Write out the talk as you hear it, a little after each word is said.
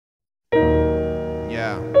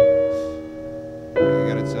Yeah. I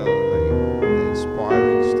gotta tell like an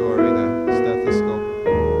inspiring story, the Stethoscope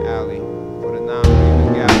Alley for the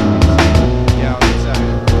non-believing galleries.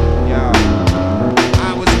 Yo,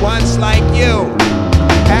 I was once like you,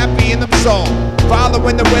 happy in the soul,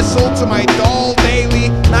 following the whistle to my dull daily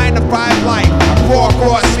 9-to-5 life. I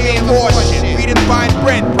forecross me and portion, reading fine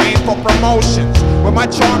print, praying for promotions. When my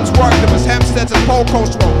charms worked, it was Hempsteads and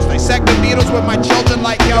Poco's roads. Dissect the Beatles with my children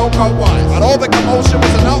like Yoko was. But all the commotion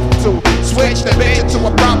was enough to switch the bitch into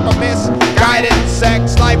a proper miss. Guided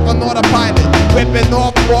sex life on autopilot, ripping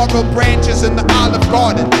off laurel branches in the Olive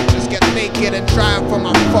Garden. Just get naked and try for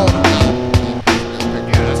my photo.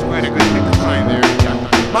 Yeah, that's quite a good thing to find there.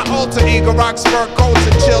 My alter ego rocks fur coats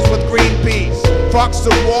and chills with green peas. Fucks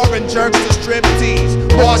to war and jerks to striptease.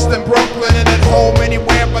 Lost in Brooklyn and at home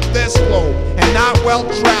anywhere but this globe. And not well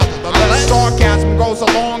traveled unless sarcasm goes a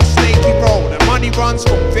long snaky road and money runs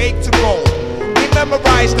from fake to gold. We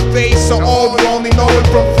memorize the face so old we only know it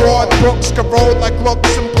from fraud. Books corrode like looks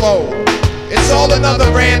implode. It's all another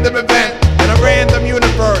random event in a random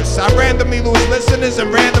universe. I randomly lose listeners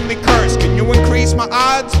and randomly curse. Can you increase my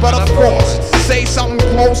odds? But of course, say something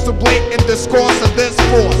close to blatant discourse of this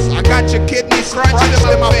force. I got your kidneys crushed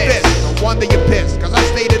in my fist. No wonder you're pissed, cause I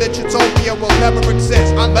stated that utopia will never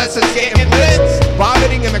exist unless it's getting blitzed.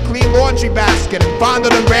 Vomiting in a clean laundry basket and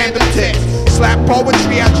fondled in random ticks. Slap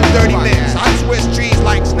poetry at your dirty lips. I twist trees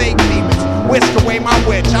like snake demons. Whisk away my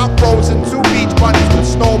witch. I'm frozen 2 beach bunnies with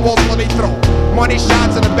snowballs for they throw. Money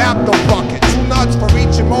shots in a bathtub bucket. 2 nuts for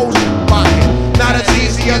each emotion pocket. Not as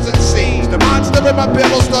easy as it seems. The monster in my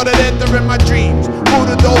pillow started entering my dreams.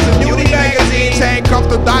 Voodoo dolls and beauty magazines. Handcuffed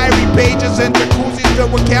to diary pages and jacuzzis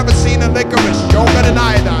filled with kerosene and licorice. Yogurt and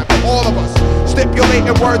iodine for all of us.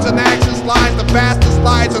 Stipulating words and actions lines. The fastest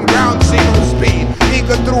lines on ground zero speed.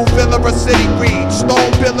 Eager through Villa City Green.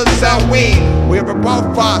 Stone pillars and weed. We're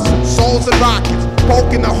above fossils, souls and rockets.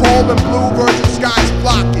 Poking a hole in blue virgin skies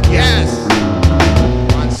flocking. Yes.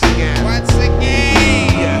 Once again.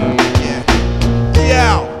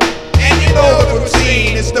 Yeah. And you know the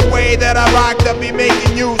routine is the way that I rock to be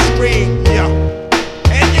making you scream. Yeah.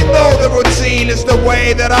 And you know the routine is the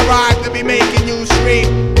way that I rock to be making you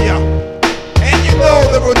scream. Yeah. And you know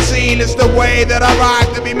the routine is the way that I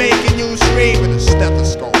rock to be making you scream. With a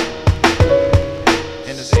stethoscope.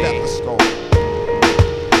 In a stethoscope.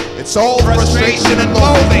 It's all frustration and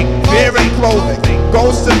loathing, fear and clothing,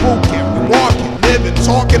 ghosts and boot camp. We walking, living,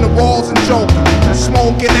 talking to walls and joking,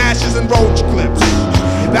 smoking ashes and roach clips,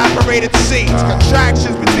 evaporated seeds,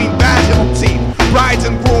 contractions between vaginal teeth, brides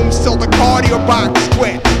and grooms till the cardio box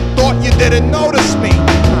quits. Thought you didn't notice me.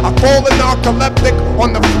 I've fallen narcoleptic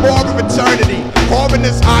on the floor of eternity.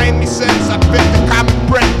 Coroner's eyeing me since I fit the common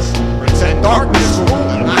prince. Pretend darkness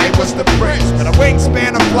ruled and I was the prince. With a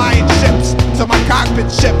wingspan of flying ships till my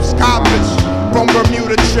cockpit chips, coppers from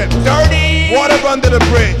Bermuda trip. Dirty water under the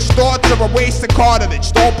bridge. Thoughts of a wasted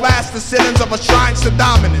cartilage. Don't blast the citizens of a shrine to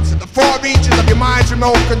dominance. In the far reaches of your mind's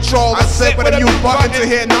remote control, I sit with a mute button to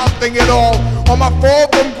hear nothing at all. On my fall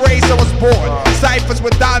from grace I was born. Ciphers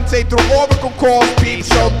with Dante through oracle calls. Peeps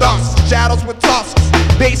show dust, shadows with tusks.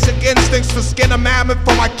 Basic instincts to skin a mammoth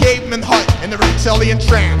from my caveman hut in the reptilian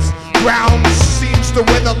trance. Ground seems to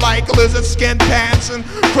wither like lizard skin pants and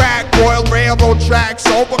crack boiled railroad tracks.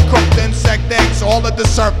 Overcooked insect eggs all at the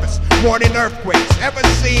surface. Warning earthquakes. Ever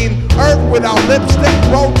seen Earth without lipstick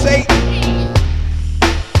rotate?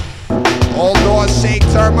 All doors shake,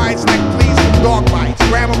 termites like fleas from dog bites.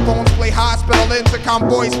 Gramophones play hospital intercom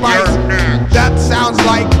voice bites. That sounds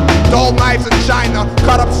like dull knives in China,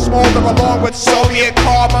 cut up smolder along with Soviet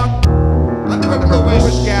karma. Under a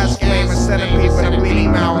bluish gas flame and sending people in a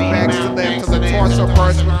bleeding mouth. Begs to live till the torso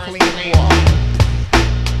bursts with clean water.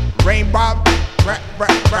 Raindrops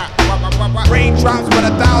with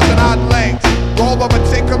 1,000 odd legs. Roll over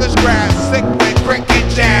ticklish grass. Sick with cricket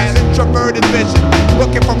jazz. Introverted vision.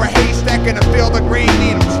 Looking for a haystack in a field of green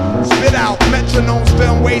needles. Spit out metronomes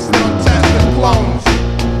film wasted on